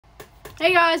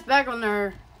Hey guys, back on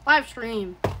our live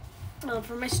stream.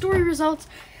 For my story results,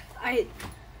 I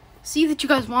see that you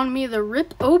guys wanted me to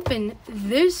rip open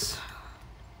this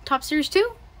Top Series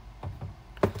 2.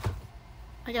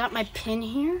 I got my pin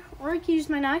here, or I can use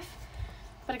my knife.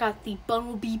 But I got the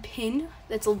Bumblebee pin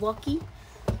that's lucky.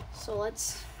 So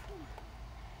let's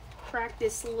crack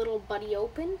this little buddy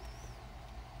open.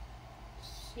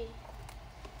 Let's see.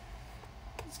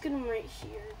 Let's get him right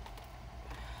here.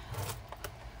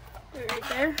 Right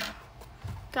there.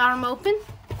 Got him open.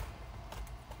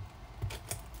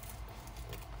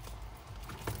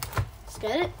 Let's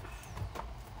get it.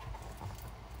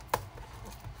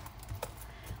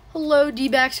 Hello,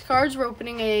 D-backs cards. We're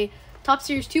opening a Top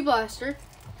Series 2 blaster.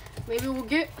 Maybe we'll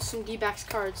get some D-backs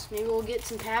cards. Maybe we'll get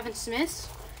some Pavin Smiths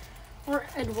or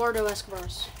Eduardo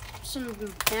Escobars.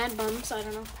 Some bad bums, I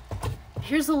don't know.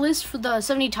 Here's the list for the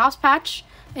 70 Topps patch.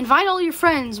 Invite all your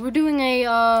friends. We're doing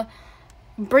a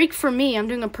break for me. I'm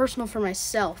doing a personal for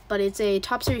myself, but it's a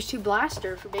Top Series 2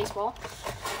 blaster for baseball.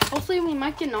 Hopefully we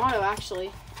might get an auto,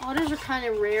 actually. Autos are kind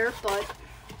of rare, but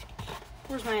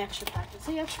where's my extra pack? Is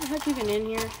the extra pack even in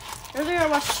here? Earlier I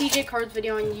watched TJ Card's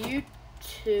video on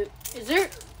YouTube. Is there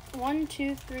 1,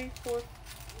 2, 3, 4,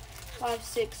 5,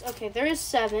 6? Okay, there is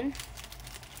 7.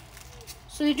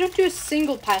 So they don't do a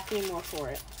single pack anymore for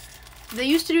it. They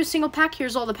used to do a single pack.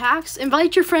 Here's all the packs.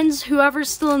 Invite your friends, whoever's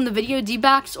still in the video,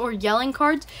 D-backs or yelling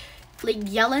cards. Like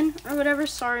yelling or whatever.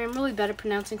 Sorry, I'm really bad at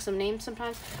pronouncing some names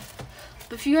sometimes.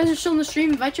 But if you guys are still in the stream,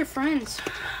 invite your friends.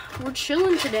 We're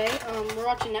chilling today. We're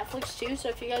watching Netflix too. So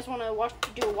if you guys want to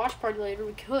do a watch party later,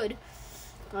 we could.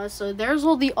 So there's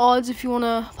all the odds if you want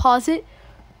to pause it.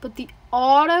 But the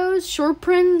autos, short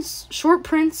prints,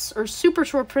 or super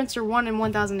short prints are 1 in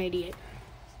 1,088.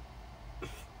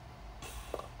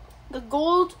 The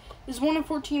gold is 1 in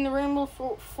 14. The rainbow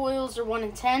foils are 1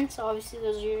 in 10. So obviously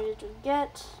those are yours to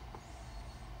get.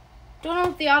 Don't know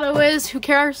what the auto is. Who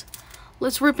cares?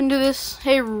 Let's rip into this.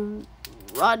 Hey,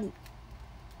 Rodney.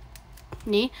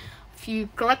 If you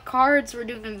collect cards, we're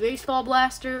doing a baseball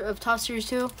blaster of Top Series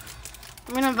 2. I'm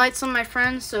going to invite some of my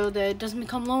friends so that it doesn't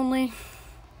become lonely.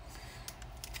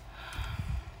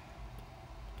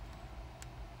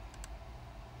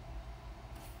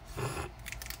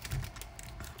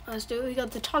 Let's do it. We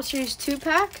got the Top Series 2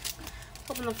 pack.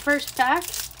 Open the first pack.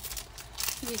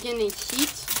 Beginning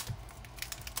heat.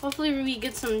 Hopefully we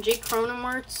get some Jake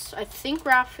Cronenworths. I think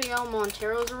Rafael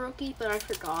Montero's a rookie, but I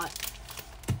forgot.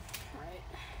 Alright.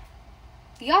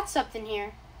 We got something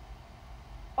here.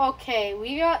 Okay,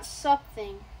 we got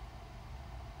something.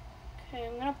 Okay,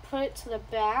 I'm going to put it to the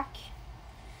back.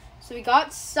 So we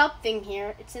got something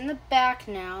here. It's in the back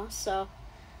now, so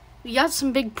we got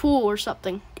some big pool or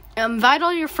something. Invite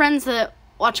all your friends that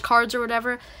watch cards or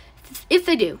whatever, if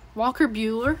they do. Walker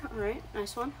Buehler. Alright,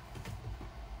 nice one.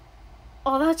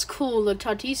 Oh, that's cool. The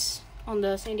Tatis on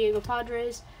the San Diego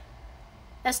Padres.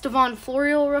 Estevan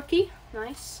Florial rookie.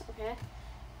 Nice. Okay.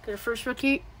 Got our first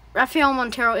rookie. Rafael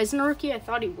Montero isn't a rookie. I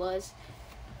thought he was.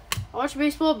 I watch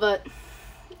baseball, but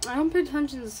I don't pay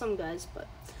attention to some guys. But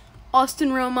Austin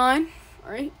Romine.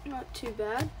 Alright, not too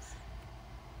bad.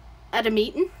 Adam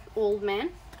Eaton, old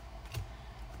man.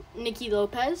 Nicky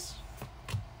Lopez.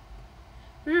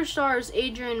 Rear stars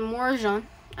Adrian Morejon.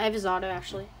 I have his auto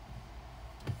actually.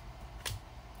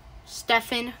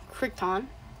 Stefan Crichton.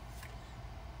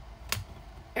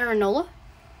 Aaronola.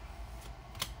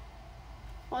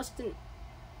 Austin.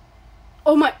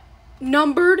 Oh my.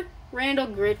 Numbered Randall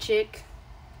Grichuk.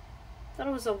 Thought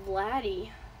it was a Vladdy.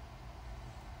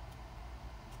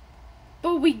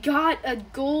 But we got a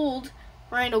gold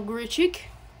Randall Grichuk.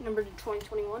 Numbered in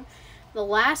 2021. The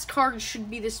last card should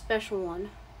be the special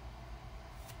one.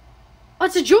 Oh,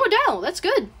 it's a Joe Adele. That's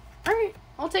good. Alright,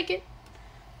 I'll take it.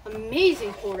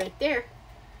 Amazing pull right there.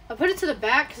 I put it to the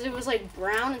back because it was like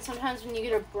brown, and sometimes when you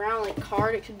get a brown like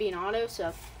card, it could be an auto,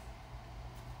 so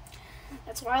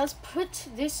that's why. Let's put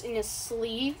this in a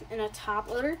sleeve in a top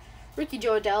loader. Ricky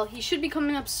Joe Adele. He should be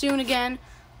coming up soon again.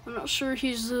 I'm not sure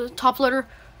he's the top loader.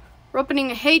 We're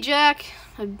opening a Hey Jack,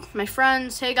 my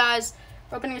friends. Hey guys.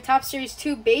 We're opening a Top Series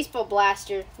 2 baseball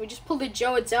blaster. We just pulled a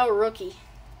Joe Adele rookie.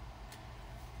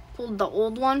 Pulled the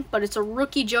old one, but it's a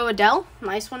rookie Joe Adele.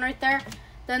 Nice one right there.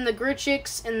 Then the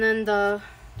Grichuks, and then the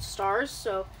stars.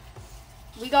 So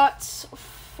we got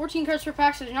 14 cards per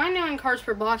pack. So there's 99 cards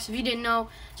per box, if you didn't know.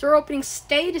 So we're opening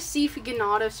Stay to see if we get an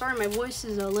auto. Sorry, my voice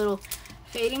is a little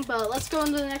fading, but let's go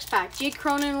into the next pack. Jake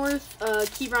Cronenworth,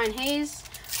 Ke'Bryan Hayes.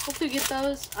 Hopefully we get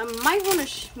those. I might want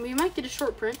to. We might get a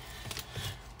short print.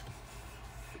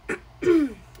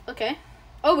 Okay.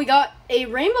 Oh, we got a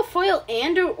rainbow foil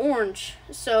and an orange.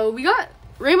 So we got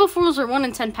Rainbow foils are 1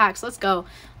 in 10 packs. Let's go.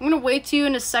 I'm gonna wait to you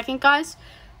in a second, guys.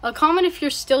 Comment if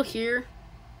you're still here.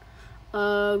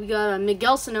 We got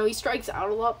Miguel Sano. He strikes out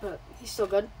a lot, but he's still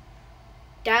good.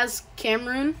 Daz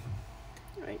Cameroon.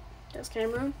 Right, Daz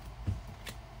Cameroon.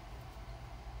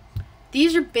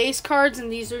 These are base cards,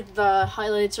 and these are the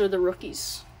highlights or the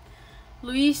rookies.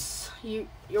 Luis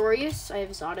Urias. I have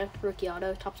his auto. Rookie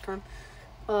auto. Top card.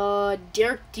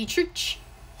 Derek Dietrich.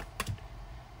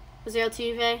 Jose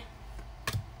Altuve.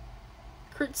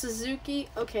 Kurt Suzuki.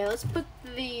 Okay, let's put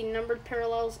the numbered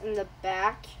parallels in the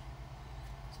back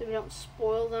so we don't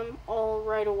spoil them all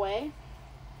right away.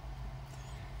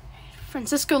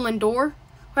 Francisco Lindor.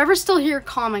 Whoever's still here,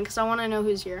 comment because I want to know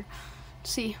who's here.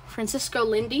 Let's see, Francisco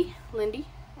Lindy, all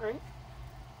right.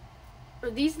 Are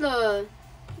these the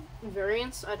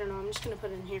variants? I don't know. I'm just gonna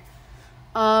put it in here.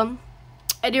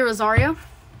 Eddie Rosario.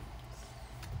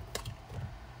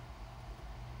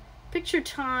 Picture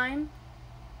time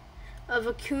of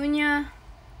Acuna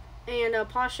and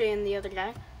Pache and the other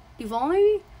guy. Duvall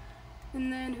maybe?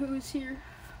 And then who's here?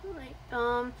 Right.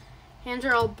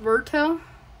 Andrew Alberto.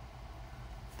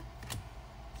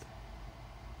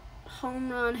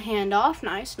 Home run handoff.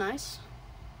 Nice, nice.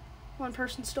 One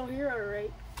person still here. All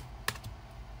right.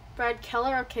 Brad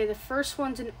Keller. Okay, the first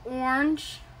one's an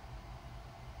orange.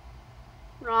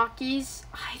 Rockies.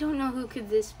 I don't know who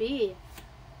could this be.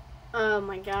 Oh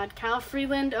my God. Kyle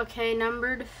Freeland. Okay,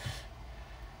 numbered.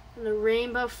 And the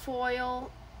rainbow foil.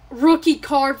 Rookie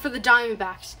card for the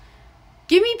Diamondbacks.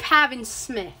 Give me Pavin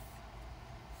Smith.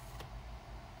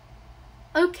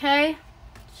 Okay.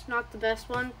 It's not the best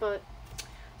one, but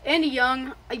Andy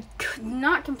Young. I'm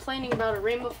not complaining about a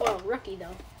rainbow foil rookie,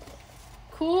 though.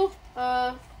 Cool.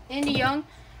 Andy Young.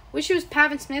 Wish it was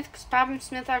Pavin Smith, because Pavin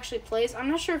Smith actually plays. I'm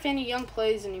not sure if Andy Young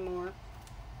plays anymore.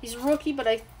 He's a rookie, but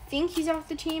I think he's off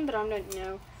the team, but I don't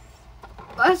know.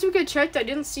 Last week I checked, I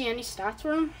didn't see any stats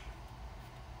for him.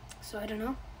 So I don't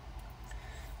know.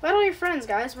 But all your friends,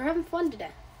 guys. We're having fun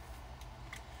today.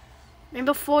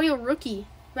 Rainbow foil rookie.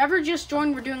 Whoever just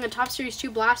joined, we're doing a Top Series 2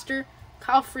 blaster.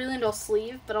 Kyle Freeland I'll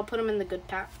sleeve, but I'll put him in the good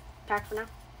pack for now.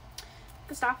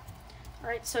 Good stuff.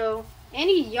 Alright, so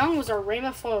Andy Young was our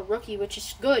rainbow foil rookie, which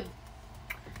is good.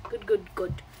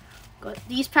 Good. Got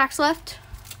these packs left.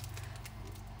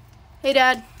 Hey,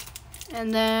 Dad.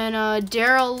 And then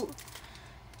Daryl.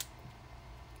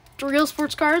 Real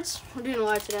sports cards. We're doing a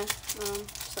live today.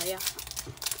 So yeah.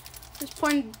 This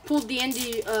point pulled the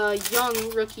Andy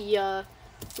Young rookie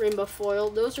rainbow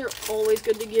foil. Those are always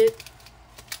good to get.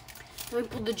 We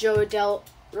pulled the Joe Adele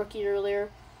rookie earlier.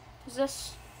 Who's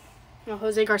this? No,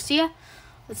 Jose Garcia.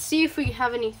 Let's see if we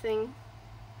have anything.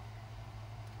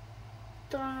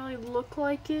 Doesn't really look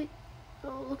like it.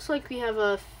 Oh, it looks like we have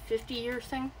a 50-year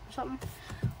thing or something.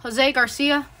 Jose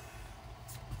Garcia.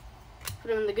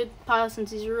 Put him in the good pile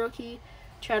since he's a rookie.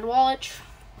 Chad Wallach.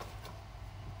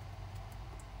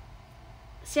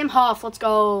 Sam Hoff, let's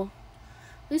go.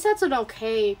 At least that's an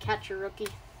okay catcher rookie.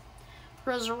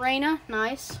 Rosarena,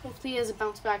 nice. Hopefully he has a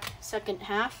bounce back second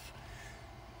half.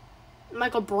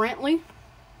 Michael Brantley.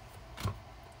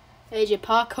 AJ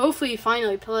Puck. Hopefully he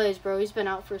finally plays, bro. He's been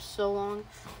out for so long.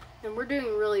 And we're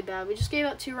doing really bad. We just gave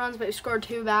up 2 runs, but we scored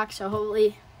 2 back, so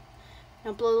hopefully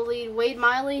don't blow the lead. Wade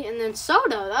Miley, and then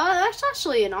Soto. That's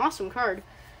actually an awesome card.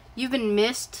 You've been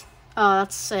missed. Oh,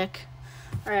 that's sick.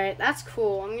 Alright, that's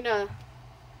cool. I'm going to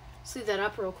sleeve that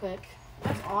up real quick.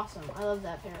 That's awesome. I love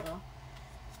that parallel.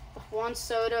 Juan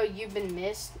Soto, you've been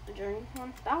missed during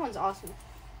one. That one's awesome.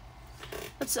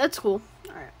 That's cool.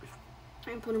 Alright. I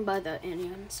can put him by the Andy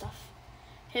and stuff.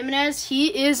 Jimenez, he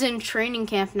is in training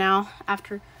camp now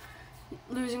after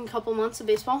losing a couple months of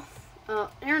baseball.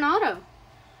 Arenado.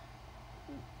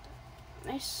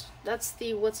 Nice. That's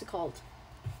the, what's it called?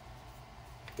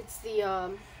 It's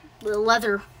the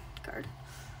leather card.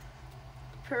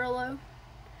 Parallel.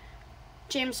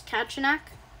 James Kachenak.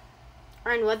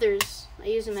 Aaron Weathers. I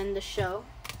use him in the show.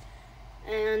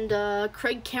 And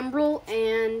Craig Kimbrell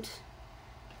and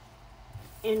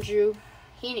Andrew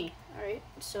Heaney. Alright,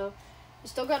 so we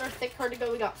still got our thick card to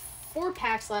go. We got 4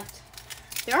 packs left.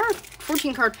 There are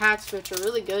 14 card packs, which are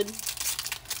really good.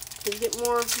 We get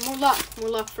more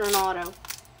luck for an auto.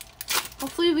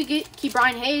 Hopefully we keep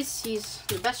Brian Hayes. He's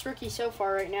the best rookie so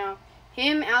far right now.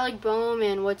 Him, Alec Boehm,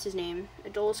 and what's his name?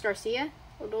 Adolis Garcia.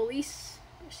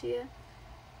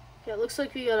 Yeah, it looks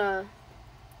like we got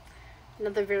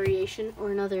another variation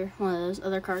or another one of those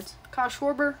other cards. Kyle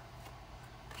Schwarber.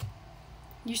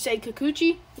 Yusei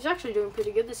Kikuchi. He's actually doing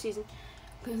pretty good this season.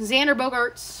 Xander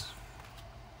Bogaerts.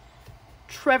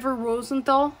 Trevor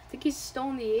Rosenthal. I think he's still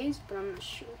in the A's, but I'm not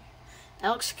sure.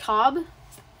 Alex Cobb.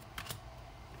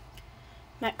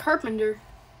 Matt Carpenter.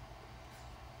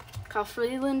 Kyle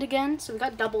Freeland again. So we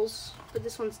got doubles, but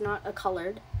this one's not a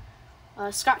colored.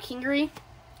 Scott Kingery.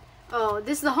 Oh,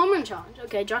 this is the home run challenge.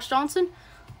 Okay, Josh Johnson.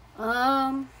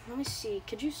 Let me see.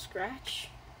 Could you scratch?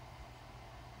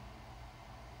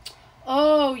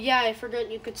 Oh, yeah, I forgot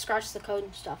you could scratch the code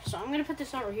and stuff. So I'm going to put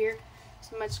this over here.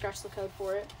 So I might scratch the code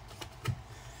for it.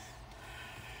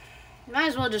 Might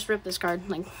as well just rip this card.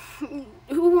 Like,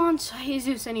 who wants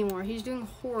Jesus anymore? He's doing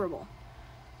horrible.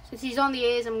 Since he's on the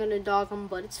A's, I'm going to dog him,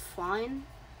 but it's fine.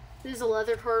 This is a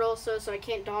leather card also, so I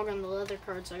can't dog on the leather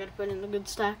card, so I got to put it in a good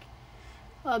stack.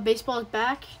 Baseball is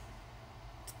back.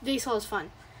 Baseball is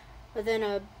fun. But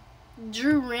then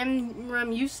Drew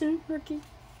Ramusin rookie.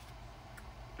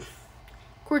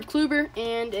 Cord Kluber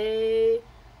and a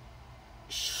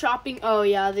shopping. Oh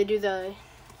yeah, they do the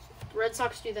Red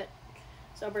Sox do that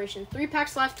celebration. 3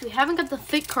 packs left. We haven't got the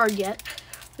thick card yet.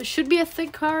 There should be a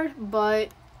thick card, but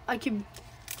I could.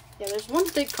 Yeah, there's one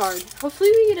thick card.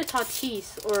 Hopefully we get a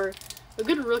Tatis or a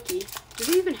good rookie.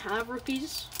 Do we even have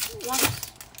rookies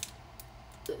once?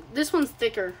 This one's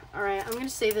thicker. Alright, I'm going to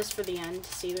save this for the end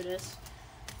to see what it is.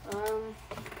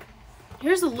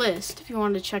 Here's a list if you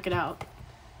wanted to check it out.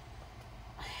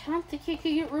 I don't think I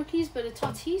could get rookies, but a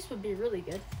Tatis would be really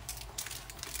good.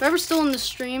 Whoever's still in the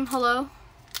stream, hello.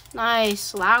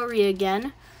 Nice. Lowry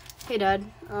again. Hey, Dad.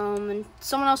 And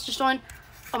someone else just joined.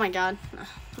 Oh, my God.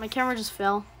 My camera just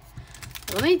fell.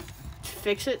 Let me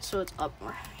fix it so it's up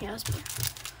more. Yeah, that's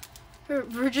better.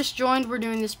 We're just joined. We're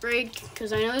doing this break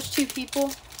because I know there's 2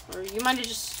 people, or you might have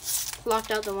just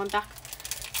locked out the one back.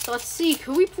 So let's see.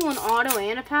 Could we pull an auto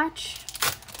and a patch?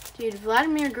 Dude,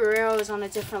 Vladimir Guerrero is on a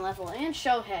different level, and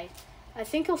Shohei. I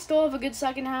think he'll still have a good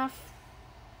second half.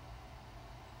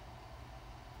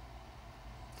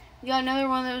 We got another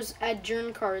one of those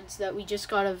adjourn cards that we just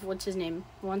got of what's his name,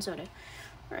 Juan Soto.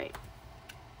 All right.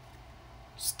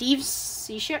 Steve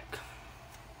Cishek.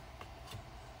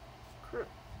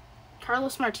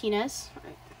 Carlos Martinez. All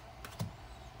right.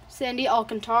 Sandy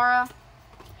Alcantara.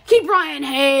 Keep Brian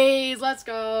Hayes. Let's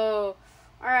go.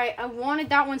 All right. I wanted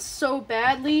that one so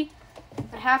badly.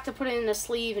 I have to put it in the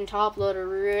sleeve and top loader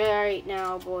right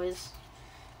now, boys.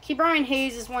 Keep Brian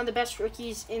Hayes is one of the best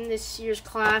rookies in this year's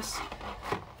class.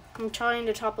 I'm trying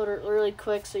to top loader it really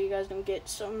quick so you guys don't get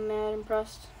so mad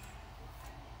impressed.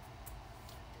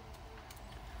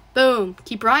 Boom.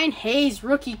 Keep Brian Hayes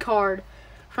rookie card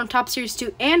from Top Series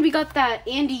 2. And we got that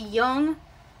Andy Young.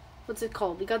 What's it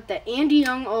called? We got the Andy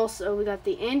Young also. We got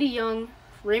the Andy Young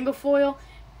rainbow foil.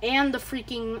 And the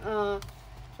freaking,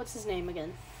 what's his name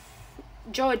again?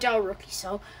 Joe Adele rookie.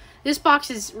 So this box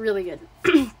is really good.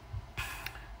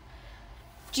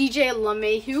 GJ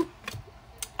LeMahieu.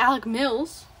 Alec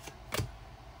Mills.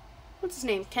 What's his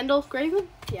name? Kendall Graven?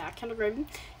 Yeah, Kendall Graven.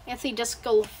 Anthony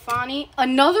Descalfani.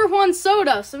 Another Juan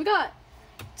Soto. So we got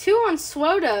 2 on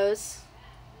Swotos.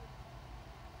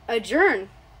 Adjourn.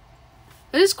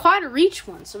 This is quite a reach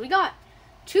one. So we got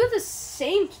 2 of the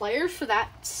same players for that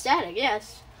set, I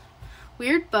guess.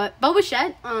 Weird, but Boba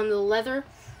Shed on the leather.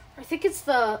 I think it's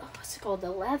the, what's it called?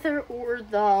 The leather or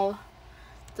the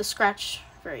scratch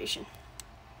variation.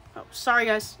 Oh, sorry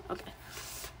guys. Okay.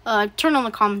 Turn on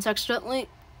the comments accidentally.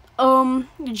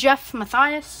 Jeff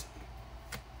Matthias.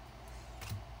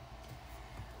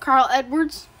 Carl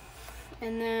Edwards.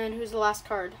 And then who's the last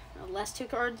card? The last 2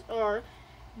 cards are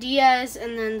Diaz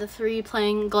and then the 3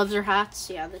 playing gloves or hats.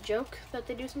 Yeah, the joke that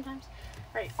they do sometimes.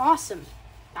 Alright, awesome.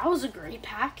 That was a great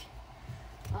pack.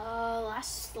 The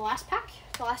last pack?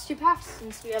 The last 2 packs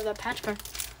since we have that patch card.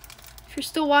 If you're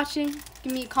still watching,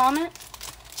 give me a comment.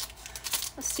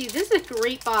 Let's see, this is a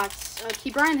great box.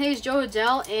 Keep Brian Hayes, Joe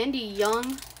Adele, Andy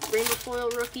Young, rainbow foil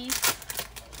rookies.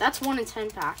 That's 1 in 10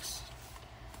 packs.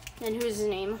 And who's his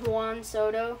name? Juan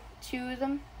Soto. 2 of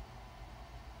them.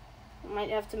 I might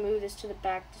have to move this to the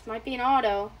back. This might be an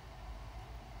auto.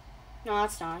 No,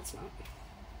 it's not. It's not.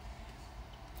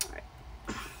 Alright.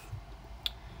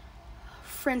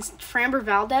 Framber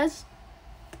Valdez.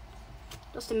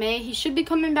 Justin May. He should be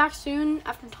coming back soon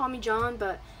after Tommy John,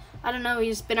 but I don't know.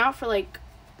 He's been out for like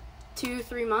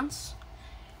 2-3 months.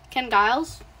 Ken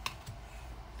Giles.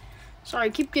 Sorry, I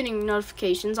keep getting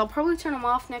notifications. I'll probably turn them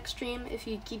off next stream if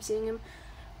you keep seeing them.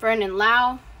 Brandon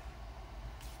Lau.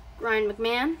 Ryan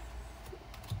McMahon.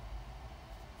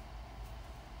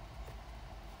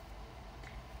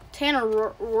 Tanner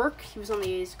Rourke. He was on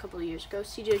the A's a couple of years ago.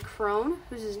 CJ Crone.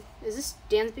 Is this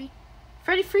Dansby?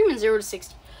 Freddie Freeman,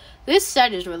 0-60. This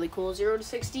set is really cool.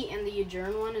 0-60, and the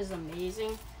adjourn one is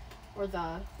amazing. Or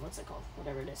the, what's it called?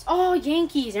 Whatever it is. Oh,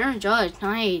 Yankees. Aaron Judge.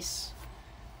 Nice.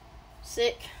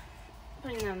 Sick.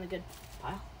 Putting that in the good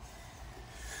pile.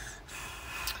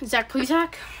 Zach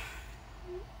Plesac.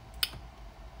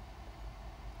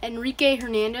 Enrique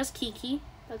Hernandez, Kiki.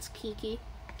 That's Kiki.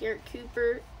 Garrett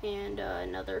Cooper, and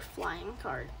another flying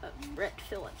card of Brett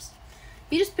Phillips.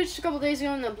 He just pitched a couple days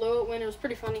ago in the blowout win. It was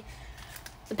pretty funny.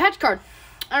 The patch card.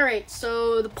 Alright,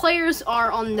 so the players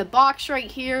are on the box right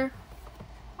here.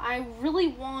 I really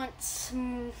want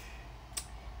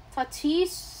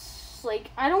Tatis. Like,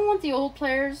 I don't want the old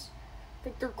players.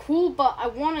 Like, they're cool, but I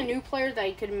want a new player that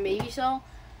I could maybe sell.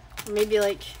 Or maybe,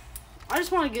 like, I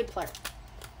just want a good player.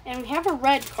 And we have a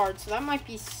red card, so that might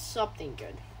be something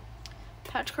good.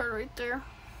 Patch card right there.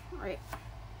 Right.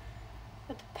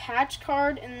 Got the patch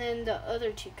card and then the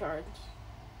other two cards.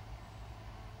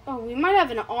 Oh, we might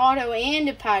have an auto and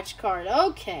a patch card.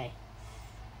 Okay.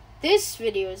 This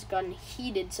video has gotten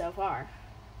heated so far.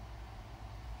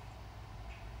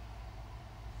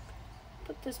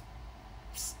 Put this.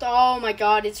 Oh my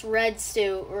god, it's Red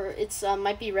Stew. Or it's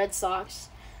might be Red Sox.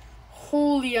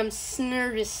 Holy, I'm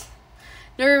nervous.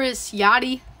 Nervous.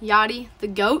 Yachty. The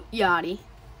GOAT Yachty.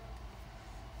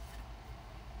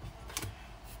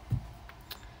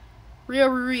 Rio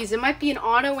Ruiz. It might be an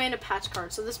auto and a patch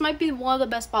card. So this might be one of the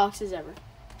best boxes ever.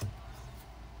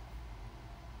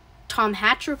 Tom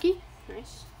Hatch rookie.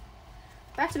 Nice.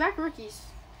 Back-to-back rookies.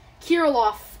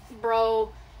 Kirilloff,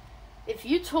 bro. If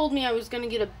you told me I was going to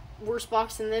get a worse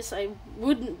box than this, I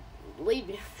wouldn't believe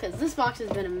you. Because this box has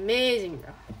been amazing,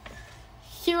 bro.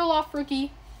 Kirilloff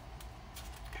rookie.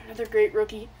 Another great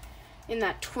rookie in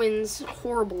that Twins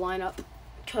horrible lineup.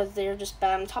 Because they're just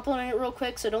bad. I'm top loading it real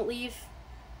quick, so don't leave.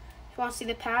 If you want to see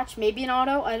the patch, maybe an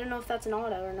auto. I don't know if that's an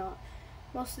auto or not.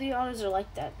 Most of the autos are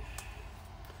like that.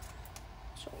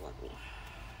 So let me.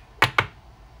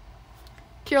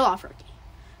 Kirilloff rookie.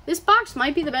 This box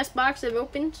might be the best box I've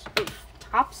opened of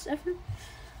tops ever.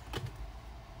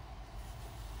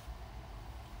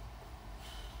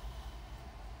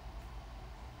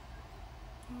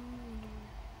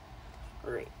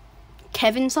 Alright.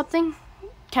 Kevin something?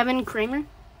 Kevin Kramer?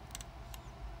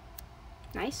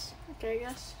 Nice. Okay, I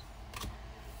guess.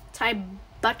 Ty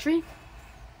Buttrey.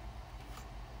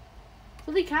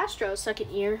 Willie Castro, second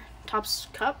year. Topps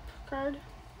Cup card.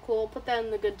 Cool. Put that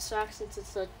in the good stock since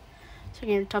it's the second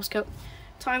year Topps Cup.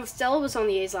 Tommy Stella was on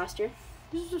the A's last year.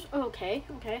 This is just okay.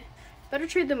 Better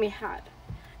trade than we had.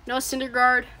 Noah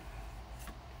Syndergaard.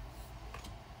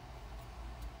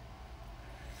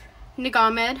 Nick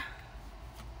Ahmed.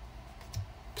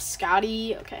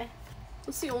 Scotty. Okay.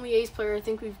 That's the only A's player I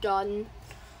think we've gotten.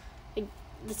 Like,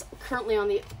 that's currently on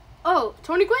the... Oh,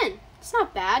 Tony Gwynn. It's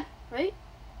not bad, right?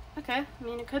 Okay. I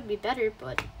mean, it could be better,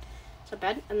 but it's not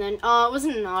bad. And then, it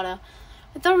wasn't an auto.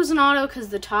 I thought it was an auto because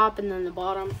the top and then the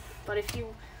bottom. But if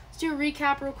you... Let's do a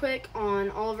recap real quick on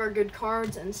all of our good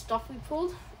cards and stuff we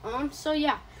pulled. So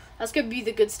yeah. That's going to be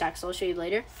the good stacks. I'll show you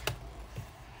later.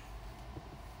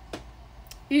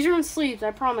 These are in sleeves,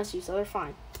 I promise you, so they're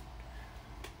fine.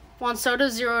 Juan Soto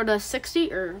 0 to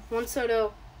 60, or Juan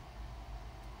Soto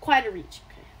quite a reach.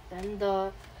 Okay. Then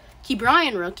the Key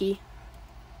Bryan rookie.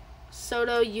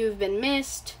 Soto, you've been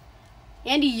missed.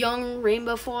 Andy Young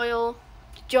rainbow foil.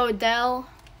 Joe Adele.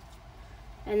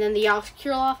 And then the Alex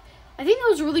Kirilloff. I think that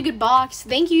was a really good box.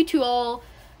 Thank you to all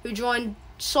who joined.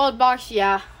 Solid box,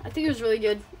 yeah. I think it was really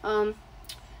good.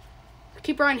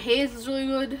 Key Bryan Hayes was really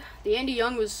good. The Andy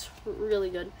Young was really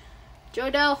good. Joe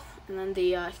Adele, and then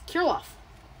the Kirilloff.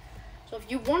 So if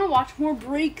you want to watch more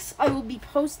breaks, I will be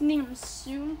posting them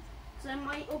soon. Because I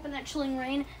might open that Chilling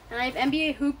Reign. And I have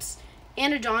NBA Hoops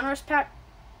and a Genres pack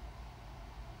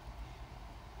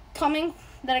coming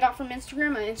that I got from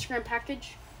Instagram, an Instagram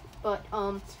package. But if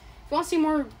you want to see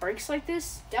more breaks like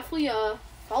this, definitely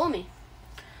follow me.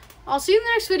 I'll see you in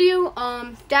the next video.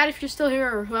 Dad, if you're still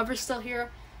here, or whoever's still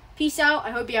here, peace out. I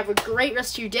hope you have a great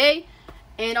rest of your day.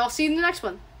 And I'll see you in the next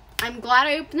one. I'm glad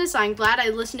I opened this. I'm glad I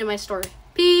listened to my story.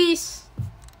 Peace.